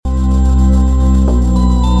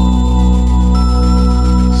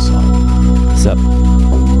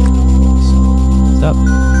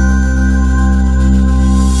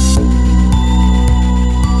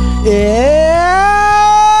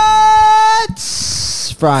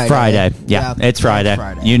Friday. Friday. Yeah, it's Friday.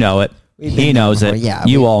 You know it. He knows it. Yeah,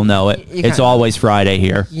 you all know it. It's always Friday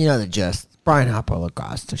here. You know the gist. Brian Hopper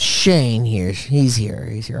Lacoste. Shane here. He's here.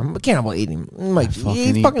 I can't believe eating.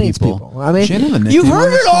 He fucking eats people. I mean, you've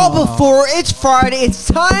heard it all before. It's Friday. It's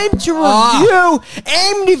time to review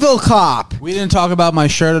Amityville Cop. We didn't talk about my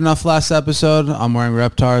shirt enough last episode. I'm wearing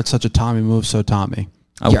Reptar. It's such a Tommy move, so Tommy.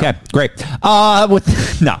 Okay, great.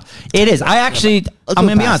 No, it is. I'm going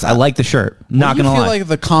to be honest. I like the shirt. Not going to lie. I feel like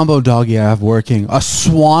the combo doggy I have working. A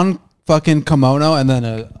swan fucking kimono and then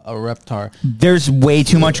a Reptar. There's way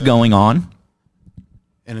too much going on.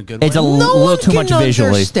 In a good way. It's a little too much visually.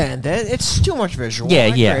 Understand it. It's too much visual. Yeah,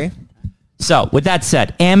 yeah. So, with that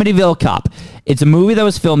said, Amityville Cop. It's a movie that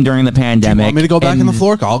was filmed during the pandemic. Do you want me to go back on the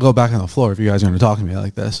floor? I'll go back on the floor if you guys are going to talk to me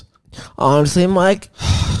like this. Honestly, Mike,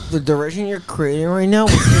 the direction you're creating right now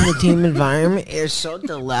within the team environment is so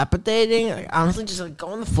dilapidating. Like, honestly, just go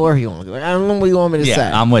on the floor if you want to. I don't know what you want me to say.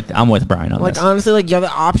 Yeah, I'm with Brian on this. Honestly, you have the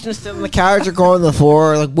option to sit on the couch or go on the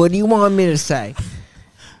floor. What do you want me to say?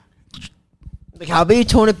 How about you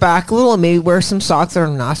tone it back a little and maybe wear some socks that are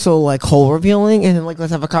not so hole revealing, and then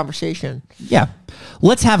let's have a conversation. Yeah,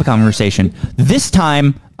 let's have a conversation. This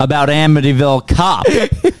time about Amityville Cop.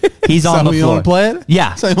 He's on the floor. You want to play it?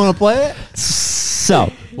 Yeah. So you want to play it?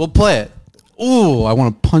 So we'll play it. Ooh, I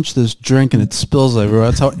want to punch this drink and it spills everywhere.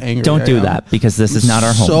 That's how angry. Don't do that because this is not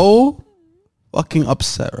our home. So fucking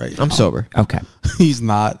upset right now. I'm sober. Okay. He's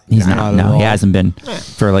not. He's not. No, he hasn't been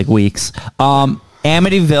for weeks.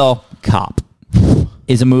 Amityville Cop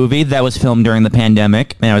is a movie that was filmed during the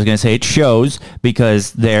pandemic, and I was going to say it shows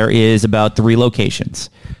because there is about 3 locations.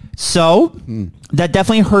 So that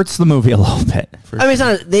definitely hurts the movie a little bit. I mean, it's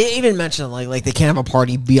not. They even mentioned they can't have a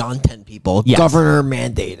party beyond 10 people. Yes. Governor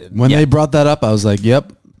mandated. When they brought that up, I was like,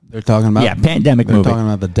 "Yep, they're talking about pandemic movie. They're talking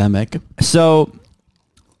about the demic." So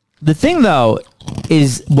the thing though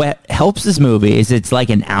is what helps this movie is it's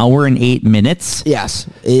an hour and 8 minutes. Yes,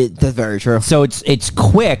 that's very true. So it's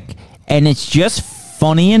quick and it's just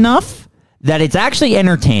funny enough that it's actually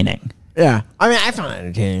entertaining. Yeah, I mean, I found it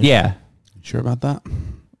entertaining. Yeah, you sure about that?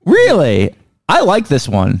 Really? I like this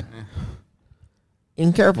one. You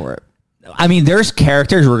can care for it. I mean, there's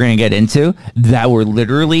characters we're going to get into that were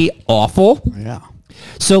literally awful. Yeah.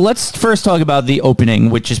 So let's first talk about the opening,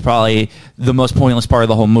 which is probably the most pointless part of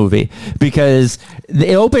the whole movie. Because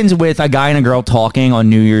it opens with a guy and a girl talking on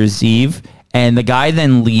New Year's Eve. And the guy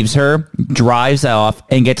then leaves her, drives off,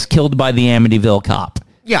 and gets killed by the Amityville Cop.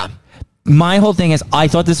 Yeah. My whole thing is I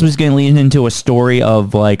thought this was going to lead into a story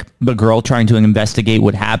of the girl trying to investigate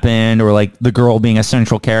what happened or the girl being a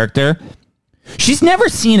central character. She's never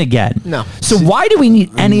seen again. No. So why do we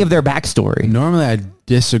need any of their backstory? Normally I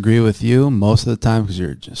disagree with you most of the time because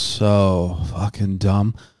you're just so fucking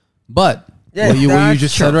dumb. But what you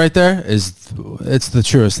just said right there it's the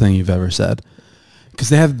truest thing you've ever said. Because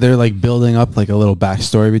they're building up a little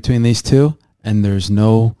backstory between these two and there's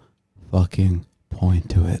no fucking point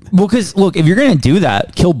to it. Well, because look, if you're going to do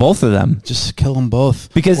that, kill both of them. Just kill them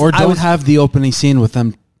both. Because or don't have the opening scene with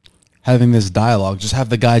them having this dialogue. Just have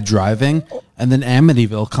the guy driving and then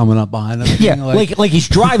Amityville coming up behind him. Yeah, like he's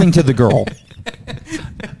driving to the girl.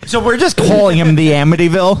 So we're just calling him the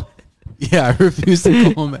Amityville. Yeah, I refuse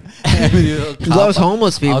to call him Amityville. He loves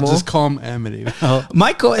homeless people. I'll just call him Amityville.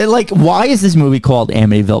 Michael, why is this movie called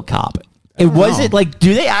Amityville Cop?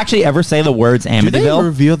 Do they actually ever say the words Amityville? Do they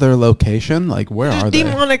reveal their location? Where are they?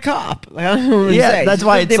 Demonic Cop. I don't know what say. That's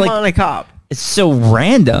why it's Demonic Cop. It's so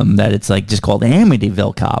random that it's just called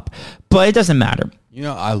Amityville Cop, but it doesn't matter.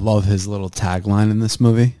 I love his little tagline in this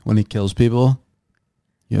movie when he kills people.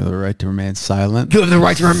 You have the right to remain silent. You have the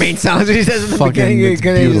right to remain silent. He says in the beginning. You're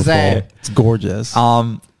going to say it. It's gorgeous.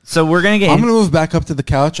 So we're gonna get. I'm gonna move back up to the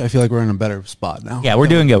couch. I feel like we're in a better spot now. Yeah, we're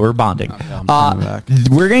doing good. We're bonding. Okay, I'm coming back.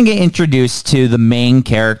 We're gonna get introduced to the main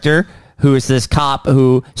character, who is this cop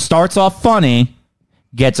who starts off funny,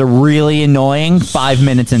 gets a really annoying 5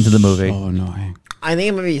 minutes into the movie. So annoying. I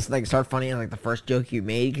think maybe start funny as the first joke you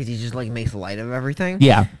made because he just makes light of everything.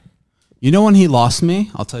 Yeah. You know when he lost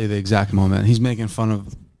me? I'll tell you the exact moment. He's making fun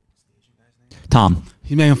of Tom.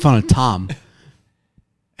 He's making fun of Tom.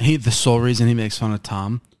 And the sole reason he makes fun of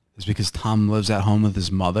Tom is because Tom lives at home with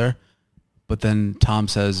his mother. But then Tom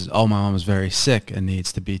says, "Oh, my mom is very sick and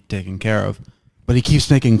needs to be taken care of." But he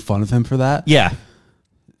keeps making fun of him for that. Yeah.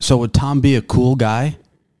 So would Tom be a cool guy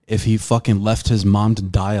if he fucking left his mom to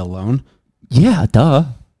die alone? Yeah, duh.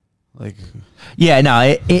 Yeah,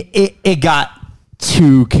 no, it got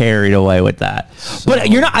too carried away with that. So, but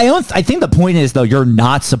you're not. I think the point is though, you're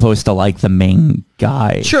not supposed to like the main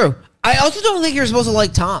guy. True. I also don't think you're supposed to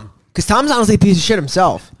like Tom because Tom's honestly a piece of shit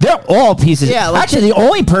himself. They're all pieces. Yeah. Actually, the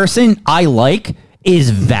only person I like is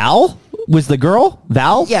Val. Was the girl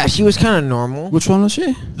Val? Yeah, she was kind of normal. Which one was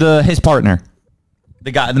she? His partner,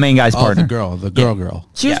 the main guy's partner. The girl.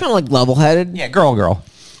 She was kind of like level-headed. Yeah, girl.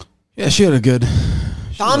 Yeah, she had a good.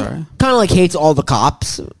 Tom kind of like hates all the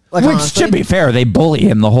cops. Like, Which, honestly. to be fair, they bully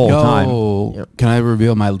him the whole time. Yep. Can I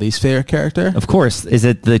reveal my least favorite character? Of course. Is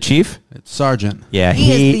it the chief? It's Sergeant. Yeah,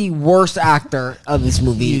 He is the worst actor of this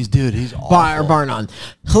movie. He's awful. Bar none.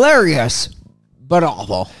 Hilarious, but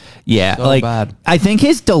awful. Yeah, So bad. I think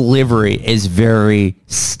his delivery is very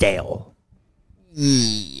stale.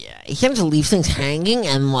 Yeah, he tends to leave things hanging,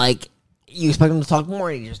 and like you expect him to talk more,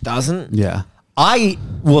 and he just doesn't. Yeah. I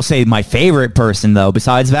will say my favorite person, though,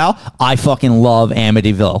 besides Val, I fucking love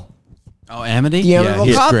Amityville. Oh, Amity? Yeah,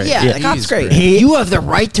 he's cop? great. Yeah, the cop's great. He- You have the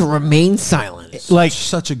right to remain silent. Like,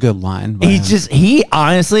 Such a good line. by him. he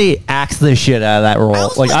honestly acts the shit out of that role.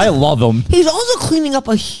 also Like, I love him. He's also cleaning up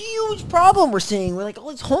a huge problem we're seeing with like all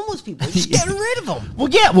these homeless people. He's just getting rid of them. Well,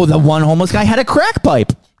 yeah, the one homeless guy had a crack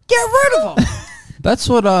pipe. Get rid of them. That's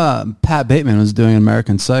what Pat Bateman was doing in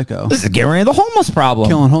American Psycho. This is getting rid of the homeless problem.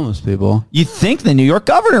 Killing homeless people. You think the New York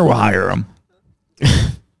governor will hire him?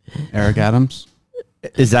 Eric Adams.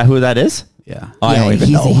 Is that who that is? Yeah. I don't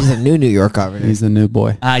even know. He's a new New York governor. He's the new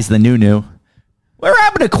boy. He's the new. Where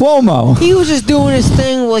happened to Cuomo? He was just doing his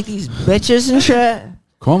thing with like these bitches and shit.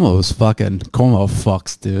 Cuomo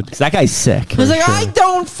fucks, dude. That guy's sick. He's like, sure. I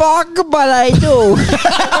don't fuck, but I do.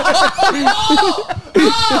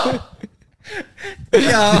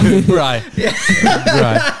 Right. Right.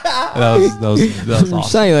 That was I'm awesome.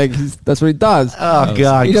 saying like that's what he does. Oh,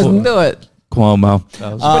 God. He doesn't do it, Cuomo.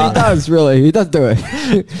 but he does really. He does do it.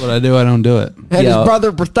 What I do, I don't do it. And Yo. his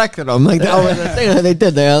brother protected him. Like that was the thing that they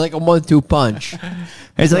did. They had like a 1-2 punch.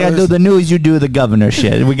 It's like, I do the news, you do the governor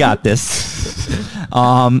shit. We got this.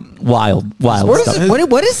 Wild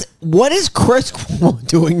What is Chris Cuomo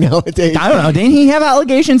doing nowadays? I don't know. Didn't he have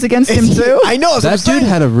allegations against him too? I know. That dude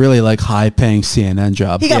had a really like high-paying CNN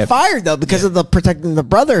job. He got fired though because of the protecting the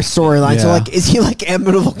brother storyline. So Yeah. like, is he like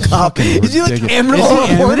Amityville cop? Is he like ridiculous.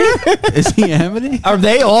 Amityville reporter? Is he Amity? Are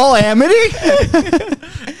they all Amity?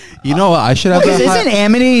 You know what? I should have Isn't that.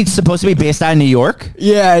 Amity supposed to be based out of New York?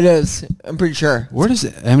 Yeah, it is. I'm pretty sure. Where does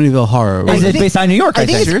Amityville Horror? Is it based out of New York? I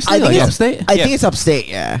think it's upstate? I think it's upstate.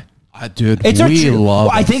 Yeah. Dude, It's we love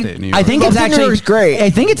I think upstate New York. I think it's Upstate New actually York's great. I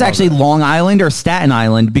think it's actually Long Island or Staten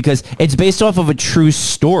Island because it's based off of a true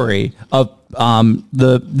story of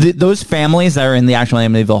those families that are in the actual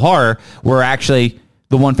Amityville Horror were actually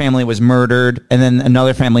the one family was murdered and then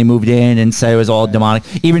another family moved in and said it was all demonic,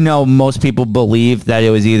 even though most people believe that it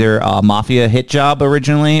was either a mafia hit job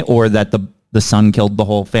originally or that the son killed the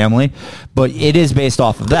whole family, but it is based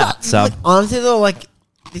off of that. So Like, honestly though, like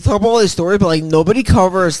they talk about all these stories, but like nobody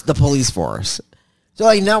covers the police force. So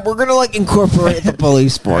like now we're gonna like incorporate the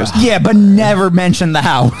police force. yeah, but never mention the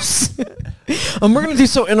house. And we're gonna do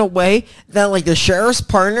so in a way that like the sheriff's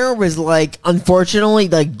partner was like unfortunately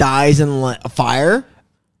like dies in like, a fire.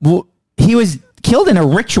 Well, he was killed in a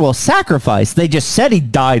ritual sacrifice. They just said he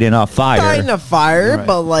died in a fire. Died in a fire, Right.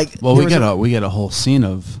 but like Well, there we was get a whole scene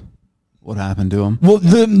of what happened to him. Well,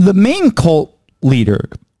 the main cult leader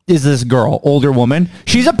is this girl, older woman.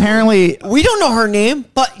 She's apparently we don't know her name,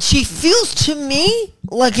 but she feels to me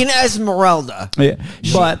like an Esmeralda. yeah,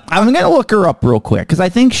 but I'm gonna look her up real quick because I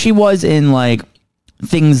think she was in like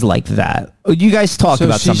things like that. You guys talked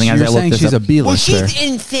about something as I looked this she's up. a B-lister. Well, she's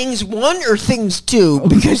in Things 1 or Things 2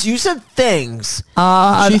 because you said Things. She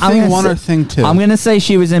I'm thing gonna 1 say- or thing 2? I'm gonna say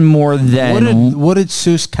she was in more than. What did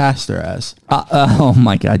Seuss cast her as? Oh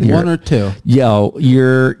my God! 1 or 2? Yo,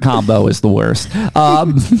 your combo is the worst.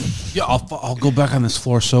 Yeah, I'll go back on this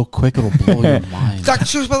floor so quick it'll blow your mind. Dr.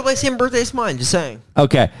 Seuss, by the way, same birthday as mine. Just saying.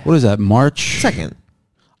 Okay. What is that? March 2nd.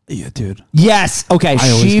 Yeah, dude. Yes. Okay. I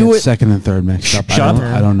always She get was. second and third mixed up. Shut up.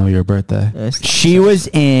 I don't know your birthday. She was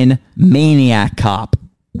in Maniac Cop.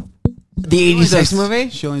 The 86 movie?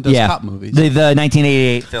 She only does cop movies. The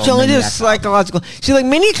 1988 film. She only Maniac does Cop. psychological. See, like,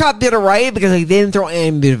 Mini Cop did it right because like, they didn't throw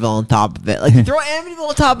Amityville on top of it. Like, you throw Amityville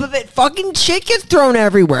on top of it, fucking shit gets thrown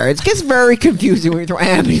everywhere. It gets very confusing when you throw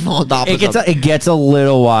Amityville on top of it. It gets a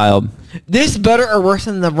little wild. This better or worse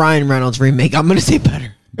than the Ryan Reynolds remake? I'm going to say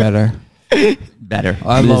better. Better. Better.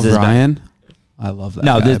 I This love is better. Ryan. I love that.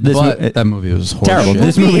 No, guy, this but that movie was horrible. Terrible.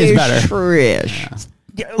 This movie is better. Trash.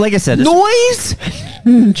 Like I said, Noise?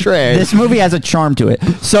 Trash. this movie has a charm to it.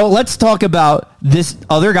 So let's talk about this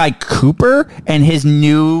other guy, Cooper, and his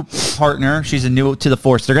new partner. She's a new to the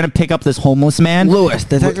force. They're going to pick up this homeless man. Lewis.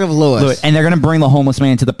 Detective Lewis. And they're going to bring the homeless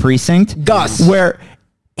man to the precinct. Gus. Where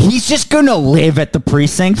he's just gonna live at the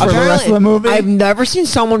precinct for the rest of the movie. I've never seen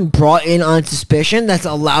someone brought in on suspicion that's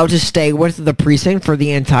allowed to stay with the precinct for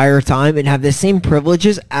the entire time and have the same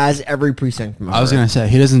privileges as every precinct member. I was gonna say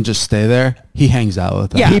he doesn't just stay there; he hangs out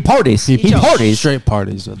with them. Yeah, he parties. He parties. Straight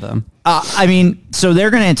parties with them. I mean, so they're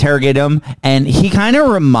gonna interrogate him, and he kind of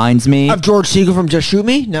reminds me of George Segal from Just Shoot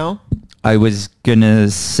Me. No. I was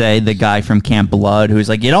gonna say the guy from Camp Blood who's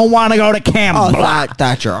like, you don't want to go to Camp Blood.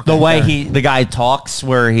 That jerk. The way the guy talks,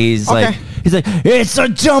 where he's like, it's a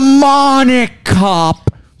demonic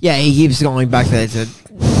cop. Yeah, he keeps going back to that.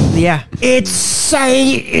 Yeah, it's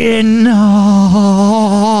Satan.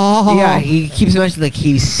 Yeah, he keeps mentioning like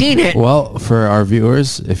he's seen it. Well, for our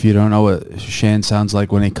viewers, if you don't know what Shane sounds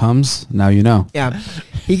like when he comes, now you know. Yeah,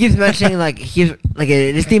 he keeps mentioning like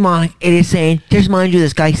it is demonic. It is Satan. Just mind you,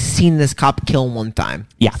 this guy's seen this cop kill one time.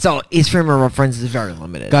 Yeah, so his frame of reference is very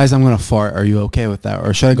limited. Guys, I'm gonna fart. Are you okay with that,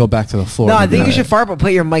 or should I go back to the floor? No, I think you should fart, but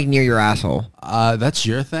put your mic near your asshole. That's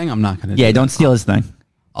your thing. I'm not gonna. Yeah, don't steal his thing.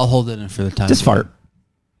 I'll hold it in for the time. Just fart.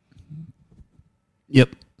 Yep.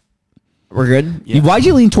 We're good? Yeah. Why'd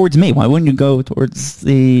you lean towards me? Why wouldn't you go towards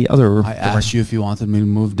the other? I asked you if you wanted me to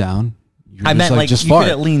move down. I meant like just you could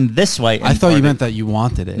have leaned this way. I thought you meant that you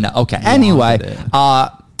wanted it. No, okay. Anyway,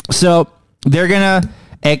 so they're going to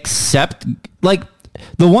accept, like,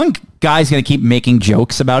 the one guy's going to keep making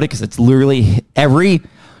jokes about it because it's literally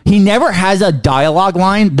he never has a dialogue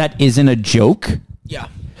line that isn't a joke. Yeah.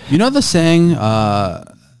 You know the saying,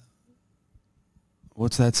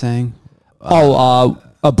 what's that saying?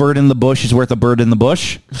 A bird in the bush is worth a bird in the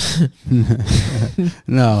bush.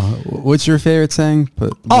 No. What's your favorite saying?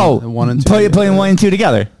 Putting 1 and 2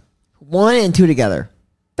 together. 1 and 2 together.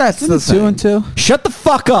 That's the 2 and 2. Shut the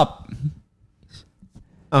fuck up.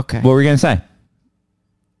 Okay. What were we going to say?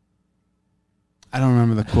 I don't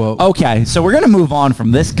remember the quote. Okay, so we're going to move on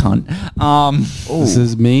from this cunt. This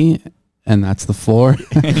is me, and that's the floor.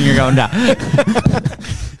 And you're going down.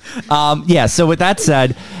 Yeah, so with that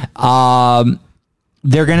said,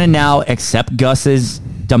 they're going to now accept Gus's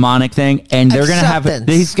demonic thing, and they're going to have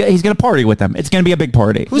he's going to party with them. It's going to be a big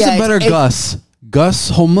party. Who's a better Gus? Gus,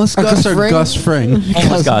 homeless Gus, or Gus Fring?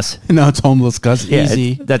 Homeless Gus. No, it's homeless Gus. Yeah,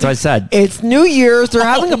 easy. That's what I said. It's New Year's. They're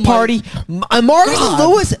having a party. Marcus and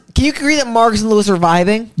Lewis. Can you agree that Marcus and Lewis are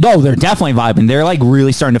vibing? No, they're definitely vibing. They're like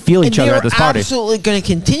really starting to feel each other at this party. They're absolutely going to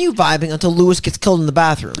continue vibing until Lewis gets killed in the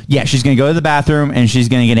bathroom. Yeah, she's going to go to the bathroom and she's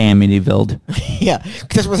going to get Amityville'd. Yeah,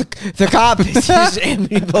 because the cop is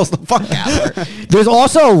Amityville's the fuck out of her. There's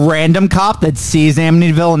also a random cop that sees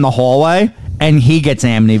Amityville in the hallway and he gets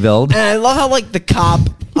Amityville'd. And I love how like the cop,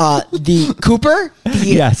 the Cooper,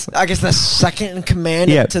 yes, I guess the second in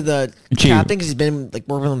command to the captain because he's been like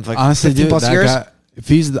working with him for like honestly, 15 plus years. Guy, if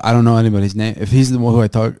he's, I don't know anybody's name. If he's the one who I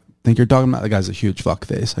think you're talking about, the guy's a huge fuck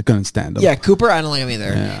face. I couldn't stand him. Yeah, Cooper, I don't like him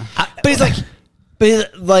either. Yeah. But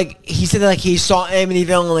he said that like he saw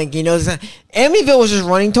Amityville and like he knows that Amityville was just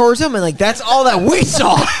running towards him and like that's all that we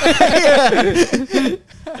saw.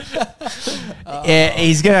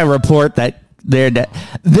 He's gonna report that they're dead.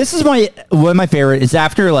 This is one of my favorite is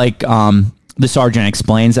after like the sergeant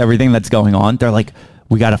explains everything that's going on. They're like,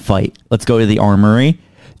 we gotta fight. Let's go to the armory,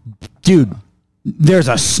 dude. There's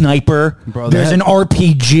a sniper. Bro, there's an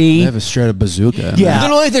RPG. They have a straight up bazooka. Yeah.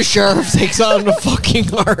 Literally the sheriff takes on the fucking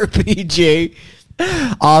RPG.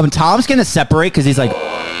 Tom's gonna separate because he's like, 2,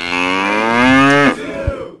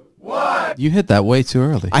 1. You hit that way too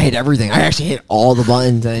early. I hit everything. I actually hit all the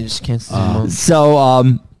buttons. And I just can't see them.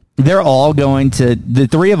 So they're all going to the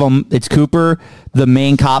three of them. It's Cooper, the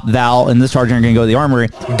main cop, Val, and the sergeant are gonna go to the armory.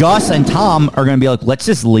 Gus and Tom are gonna be like, let's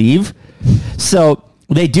just leave. So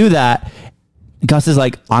they do that. Gus is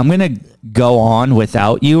like, I'm going to go on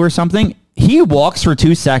without you or something. He walks for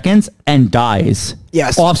 2 seconds and dies.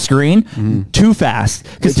 Yes. Off screen. Too fast.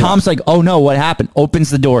 Because Tom's like, oh no, what happened? Opens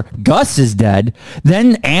the door. Gus is dead.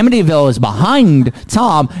 Then Amityville is behind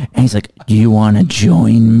Tom. And he's like, do you want to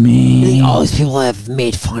join me? All these people have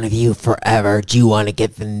made fun of you forever. Do you want to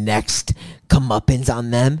get the next comeuppance on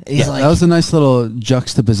them? And he's like, that was a nice little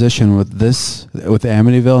juxtaposition with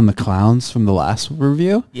Amityville and the clowns from the last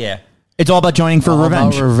review. Yeah. It's all about joining for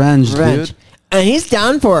revenge. Revenge, dude. And he's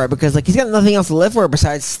down for it because like he's got nothing else to live for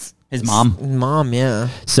besides his mom. Mom, yeah.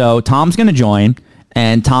 So Tom's going to join,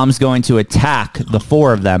 and Tom's going to attack the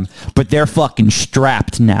four of them, but they're fucking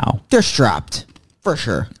strapped now. They're strapped, for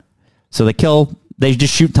sure. So they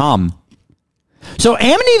just shoot Tom. So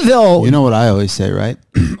Amityville... You know what I always say, right?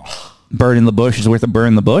 Bird in the bush is worth a bird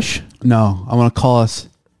in the bush? No, I want to call us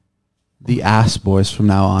the ass boys from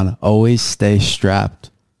now on. Always stay strapped.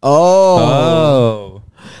 Oh.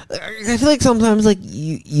 I feel like sometimes like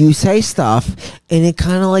you say stuff and it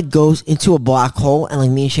kind of like goes into a black hole, and like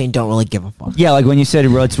me and Shane don't really give a fuck. Yeah, like when you said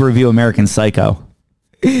let's review American Psycho.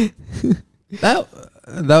 That's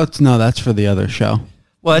for the other show.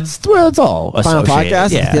 Well, it's all Final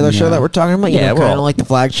Podcast. Yeah. It's the other show that we're talking about. Yeah, kind of like the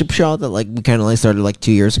flagship show that like we kind of like started like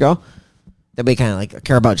 2 years ago. That we kind of like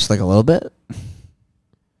care about just like a little bit.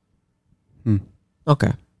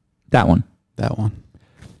 Okay, that one.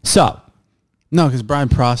 So. No, because Brian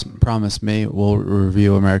promised me we'll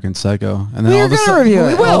review American Psycho, and then we're gonna review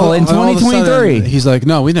it. We will in 2023. He's like,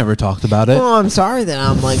 no, we never talked about it. Oh, I'm sorry that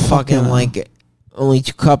I'm like fucking like only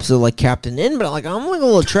 2 cups of like Captain In, but like I'm like a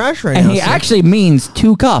little trash right now. And he actually means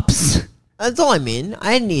 2 cups. That's all I mean.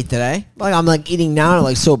 I didn't eat today. Like I'm like eating now to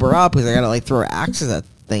like sober up because I gotta like throw axes at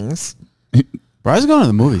things. Brian's going to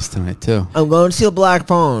the movies tonight too. I'm going to see The Black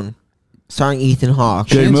Phone, starring Ethan Hawke.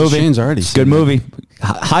 Good movie. Shane's already seen good movie.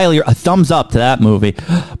 Highly a thumbs up to that movie.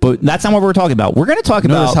 But that's not what we're talking about. We're going to talk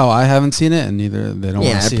about. Notice how I haven't seen it, and neither they don't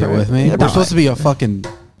want to see it with me. We're supposed to be a fucking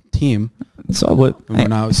team. So what? We're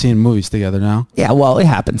not seeing movies together now. Yeah, well, it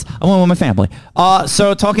happens. I went with my family.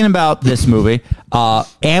 So talking about this movie,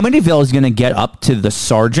 Amityville is going to get up to the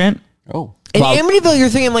sergeant. Oh. In Amityville, you're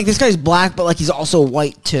thinking like this guy's black, but like he's also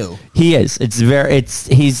white too. He is. It's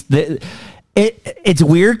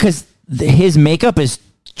weird because his makeup is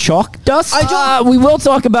chalk dust. We will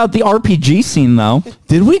talk about the RPG scene though.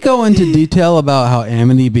 Did we go into detail about how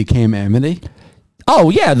Amity became Amity? Oh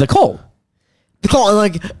yeah, the cult. And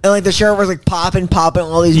like the sheriff was like popping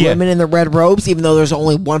all these women in the red robes, even though there's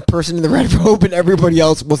only one person in the red robe and everybody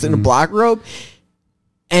else was in a black robe.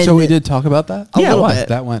 And so we did talk about that? A little bit.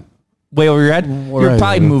 That went way over your head. You're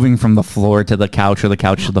probably moving from the floor to the couch or the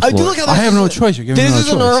couch to the floor. I have no choice. You're giving me no choice. This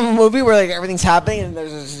is a normal movie where like everything's happening and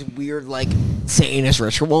there's this weird like Satanist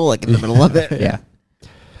ritual like in the middle of it. Yeah.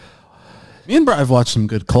 Me and Brian have watched some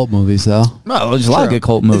good cult movies though. No, there's a lot of good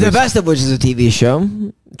cult movies. The best of which is a TV show.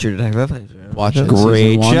 True Detective. Watch it.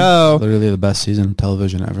 Great show. Literally the best season of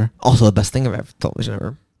television ever. Also the best thing of ever television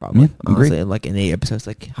ever. Probably. Honestly, like in 8 episodes,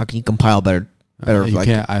 like how can you compile better? You like,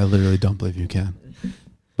 can't. I literally don't believe you can.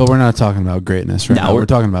 But we're not talking about greatness right now. We're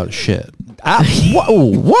talking about shit.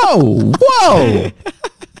 Whoa.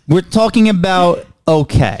 We're talking about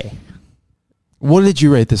okay. What did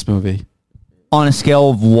you rate this movie? On a scale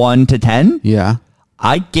of 1 to 10? Yeah.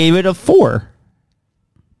 I gave it a 4.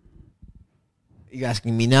 You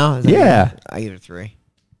asking me now? Yeah. I give it a 3.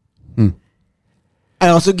 I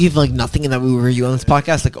also give like nothing in that we review on this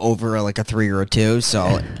podcast like over like a 3 or a 2.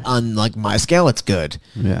 So on like my scale, it's good.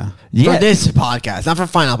 Yeah. For this podcast, not for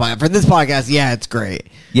Final Podcast. For this podcast, yeah, it's great.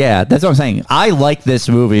 Yeah, that's what I'm saying. I like this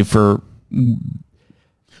movie for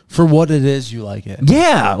what it is. You like it.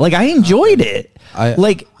 Yeah, like I enjoyed it.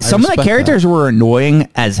 Some of the characters were annoying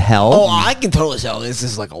as hell. Oh, I can totally sell this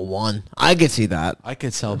is like a 1. I could see that. I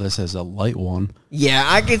could sell this as a light 1. Yeah,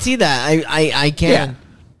 I could see that. I can. Yeah.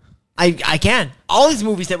 I can. All these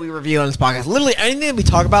movies that we review on this podcast, literally anything that we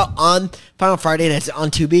talk about on Final Friday that's on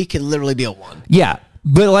Tubi can literally be a 1. Yeah,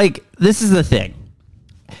 but like this is the thing.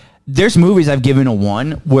 There's movies I've given a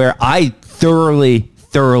 1 where I thoroughly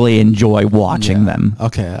enjoy watching them.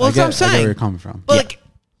 Okay, well, that's what I'm saying. I get where you're coming from. But like,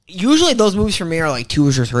 usually those movies for me are like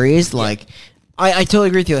 2s or 3s. Like, I totally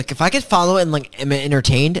agree with you. Like, if I could follow it and like am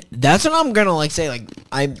entertained, that's what I'm gonna like say. Like,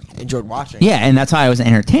 I enjoyed watching. Yeah, and that's how I was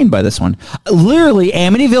entertained by this one. Literally,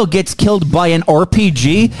 Amityville gets killed by an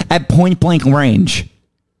RPG at point blank range.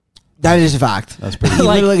 That is a fact. That's pretty. He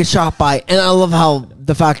literally gets shot by, and I love how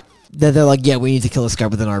the fact that they're like, yeah, we need to kill this guy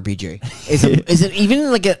with an RPG. Is it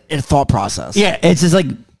even like a thought process? Yeah, it's just like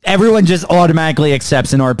everyone just automatically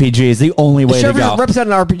accepts an RPG is the only way to go.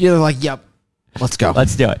 Represent an RPG. They're like, yep. Let's go.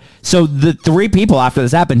 Let's do it. So the 3 people after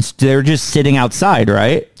this happens, they're just sitting outside,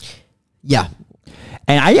 right? Yeah.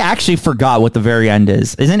 And I actually forgot what the very end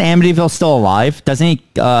is. Isn't Amityville still alive? Doesn't he?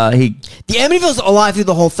 The Amityville's alive through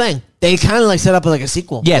the whole thing. They kind of like set up like a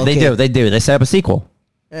sequel. Yeah, they do. They do. They set up a sequel.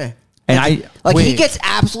 Yeah. And he gets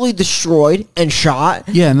absolutely destroyed and shot.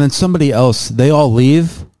 Yeah, and then somebody else. They all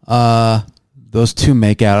leave. Those 2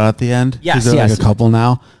 make out at the end. Yes, they're like a couple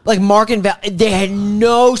now. Like Mark and Val, they had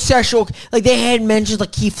no sexual. Like they had mentioned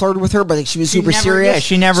like he flirted with her, but like she was super serious. Yeah,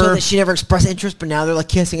 she never expressed interest. But now they're like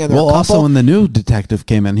kissing and they're well, a couple. also when the new detective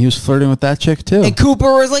came in, he was flirting with that chick too. And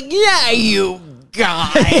Cooper was like, "Yeah, you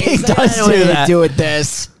guys, he does do that. Do with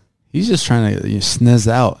this." He's just trying to sniz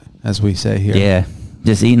out, as we say here. Yeah,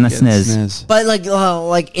 just eating the sniz. But like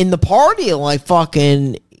in the party, like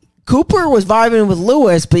fucking. Cooper was vibing with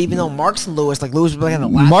Lewis, but even though Marcus and Lewis, like Lewis was like on the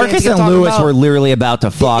last Marcus and Lewis were literally about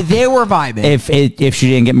to fuck. They were vibing. If she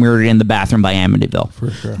didn't get murdered in the bathroom by Amityville.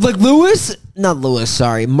 For sure. Like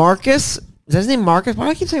Marcus Is that his name Marcus? Why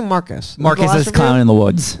do I keep saying Marcus? Marcus is Clown in the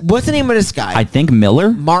Woods. What's the name of this guy? I think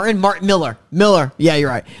Miller. Martin Miller. Yeah, you're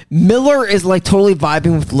right. Miller is like totally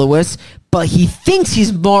vibing with Lewis, but he thinks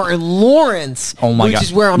he's Martin Lawrence. Oh my God. Which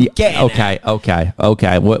is where I'm getting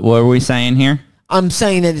Okay. What are we saying here? I'm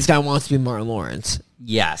saying that this guy wants to be Martin Lawrence.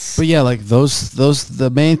 Yes. But yeah, like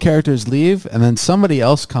the main characters leave, and then somebody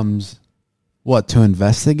else comes, to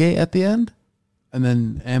investigate at the end? And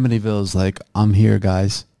then Amityville is like, I'm here,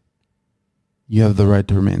 guys. You have the right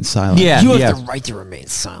to remain silent. Yeah. You have the right to remain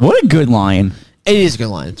silent. What a good line. It is a good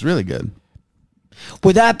line. It's really good.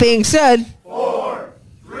 With that being said... 4,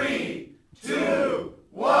 3, 2,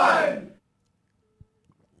 1.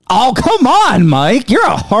 Oh, come on, Mike. You're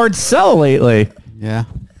a hard sell lately. Yeah.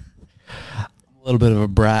 I'm a little bit of a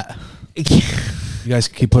brat. You guys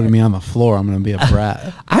keep putting me on the floor, I'm going to be a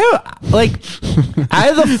brat. Out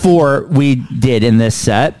of the 4 we did in this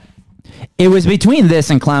set, it was between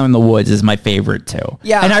this and Clown in the Woods is my favorite too.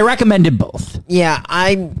 Yeah. And I recommended both. Yeah,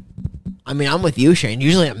 I'm with you, Shane.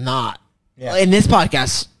 Usually I'm not. Yeah. In this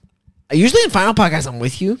podcast, usually in final podcast, I'm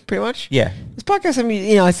with you pretty much. Yeah. This podcast,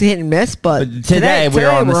 it's a hit and miss, but today we're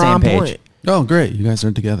on the same page. Point. Oh, great. You guys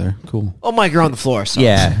are together. Cool. Oh, Mike, you're on the floor. So.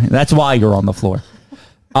 Yeah, that's why you're on the floor.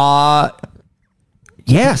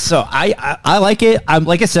 Yeah, so I like it.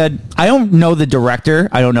 Like I said, I don't know the director.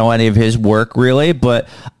 I don't know any of his work really, but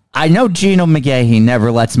I know Gino McGahee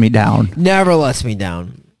never lets me down. Never lets me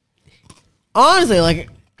down. Honestly, like,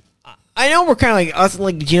 I know we're kind of like us and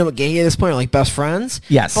like Gino McGahee at this point are like best friends.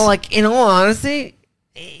 Yes. But like, in all honesty,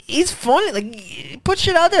 he's funny. Like, he puts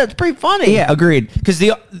shit out there. It's pretty funny. Yeah, agreed. Because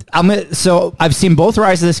so I've seen both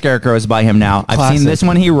Rise of the Scarecrows by him now. I've Classic. seen this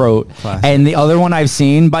one he wrote, and the other one I've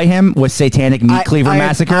seen by him was Satanic Meat Cleaver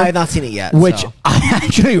Massacre. I have not seen it yet. Which so. I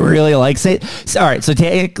actually really like. All right,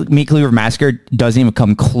 Satanic Meat Cleaver Massacre doesn't even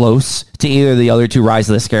come close to either of the other 2 Rise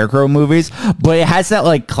of the Scarecrow movies, but it has that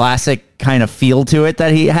like classic kind of feel to it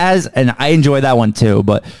that he has, and I enjoy that one too.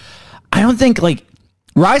 But I don't think like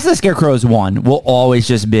Rise of the Scarecrows 1 will always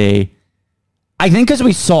just be, I think because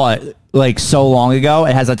we saw it like so long ago,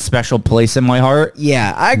 it has that special place in my heart.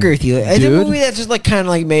 Yeah, I agree with you. It's a movie that just like kind of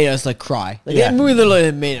like made us like cry. Like that movie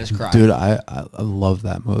literally made us cry. Dude, I love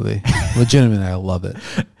that movie. Legitimately, I love it.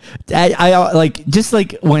 I like just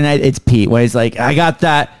like when it's Pete when he's like, I got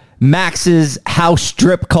that Max's house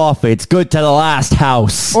strip coffee. It's good to the last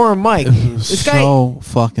house. Or Mike. This guy, so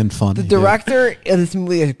fucking funny. The director of this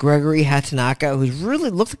movie is Gregory Hatanaka, who's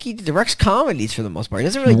really looks like he directs comedies for the most part. He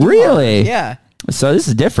doesn't really do Really? Yeah. So this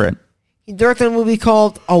is different. He directed a movie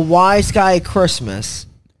called A Wise Guy Christmas.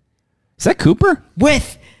 Is that Cooper?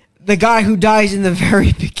 With the guy who dies in the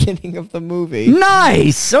very beginning of the movie.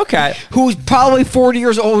 Nice. Okay. Who's probably 40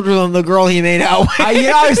 years older than the girl he made out with.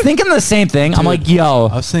 I was thinking the same thing. Dude, I'm like, yo.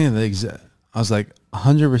 I was thinking the exact. I was like,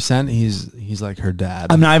 100%. He's like her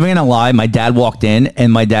dad. I'm not even gonna lie. My dad walked in,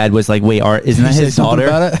 and my dad was like, "Wait, isn't that his daughter?"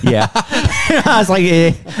 About it? Yeah. I was like,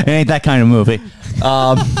 it ain't that kind of movie.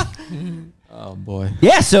 Oh boy.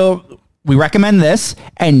 Yeah. So we recommend this,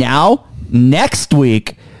 and now next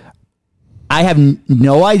week. I have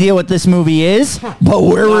no idea what this movie is, but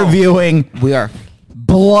we're reviewing. We are.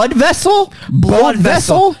 Blood Vessel? Blood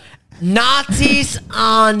Vessel. Nazis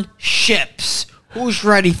on ships. Who's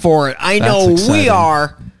ready for it? I know we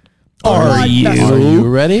are. Are you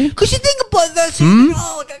ready? Because you think of Blood Vessel,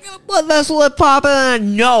 like I got a blood vessel that pop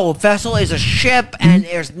in. No, vessel is a ship, and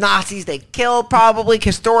there's Nazis they kill probably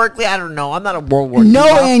historically. I don't know. I'm not a World War II. No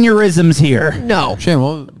aneurysms here. No. Shane,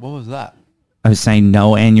 what was that? I was saying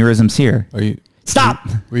no aneurysms here. Are you? Stop.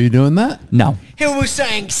 Were you doing that? No. He was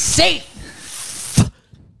saying safe. Yes.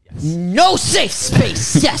 No safe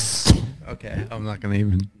space. Yes. Okay, I'm not gonna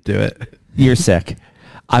even do it. You're sick.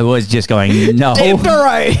 I was just going no. Damn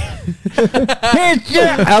right.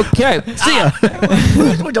 Okay. See ya.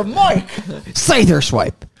 With the mic. Scyther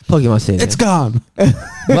swipe. Pokemon Stadium. It's gone.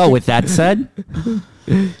 Well, with that said,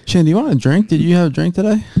 Shane, do you want a drink? Did you have a drink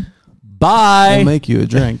today? bye. I'll make you a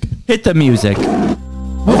drink. Hit the music.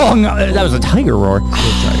 Oh, no, that was a tiger roar.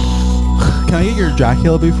 Can I get your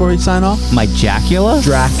Dracula before you sign off? My Dracula?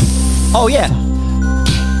 Oh, yeah.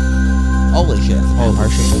 Holy shit. Holy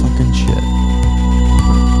fucking shit.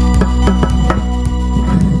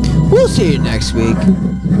 We'll see you next week.